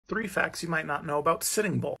Three facts you might not know about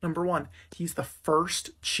Sitting Bull. Number one, he's the first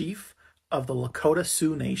chief of the Lakota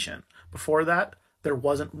Sioux Nation. Before that, there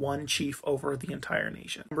wasn't one chief over the entire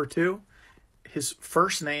nation. Number two, his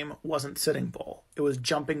first name wasn't Sitting Bull. It was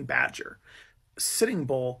Jumping Badger. Sitting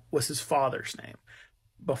Bull was his father's name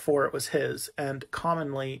before it was his, and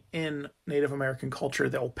commonly in Native American culture,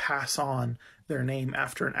 they'll pass on their name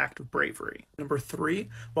after an act of bravery. Number three,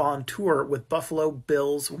 while on tour with Buffalo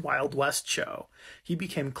Bill's Wild West show, he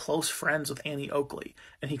became close friends with Annie Oakley,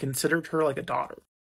 and he considered her like a daughter.